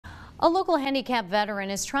A local handicapped veteran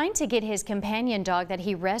is trying to get his companion dog that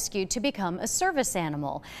he rescued to become a service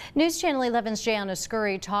animal. News Channel 11's Jayana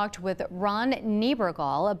Scurry talked with Ron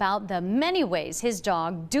Niebergall about the many ways his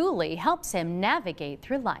dog Dooley helps him navigate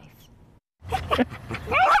through life.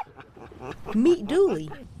 Meet Dooley.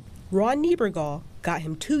 Ron Niebergall got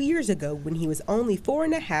him 2 years ago when he was only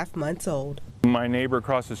 4.5 months old. My neighbor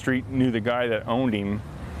across the street knew the guy that owned him,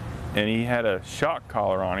 and he had a shock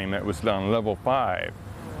collar on him that was on level 5.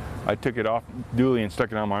 I took it off Dooley and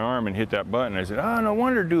stuck it on my arm and hit that button. I said, oh, no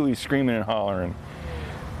wonder Dooley's screaming and hollering.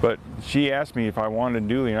 But she asked me if I wanted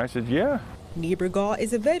Dooley, and I said, yeah. Niebergall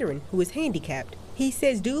is a veteran who is handicapped. He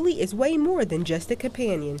says Dooley is way more than just a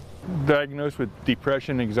companion. Diagnosed with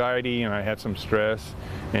depression, anxiety, and I had some stress,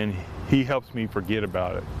 and he helps me forget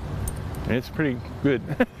about it. And it's pretty good.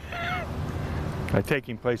 I take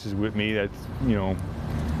him places with me that,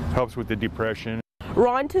 helps with the depression.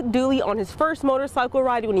 Ron took Dooley on his first motorcycle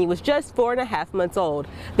ride when he was just 4.5 months old.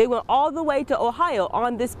 They went all the way to Ohio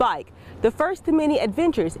on this bike, the first of many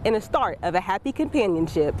adventures and a start of a happy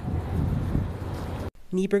companionship.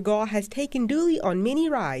 Niebergall has taken Dooley on many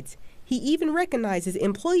rides. He even recognizes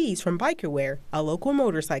employees from Bikerwear, a local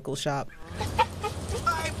motorcycle shop.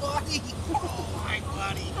 Hi, buddy. Oh, hi,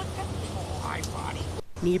 buddy. Oh, hi, buddy.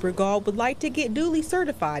 Niebergall would like to get Dooley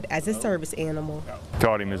certified as a service animal.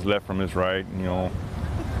 Taught him his left from his right,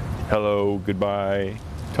 hello, goodbye.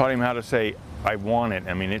 Taught him how to say, I want it.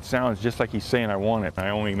 I mean, it sounds just like he's saying I want it. I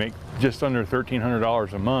only make just under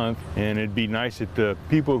 $1,300 a month, and it'd be nice if the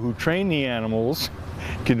people who train the animals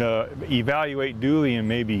can evaluate Dooley and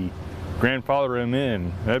maybe grandfather him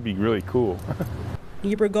in. That'd be really cool.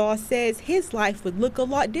 Niebergall says his life would look a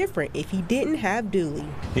lot different if he didn't have Dooley.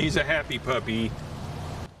 He's a happy puppy.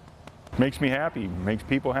 Makes me happy, makes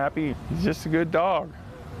people happy. He's just a good dog.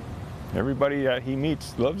 Everybody that he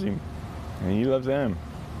meets loves him, and he loves them.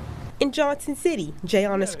 In Johnson City,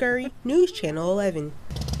 Jayana Scurry, News Channel 11.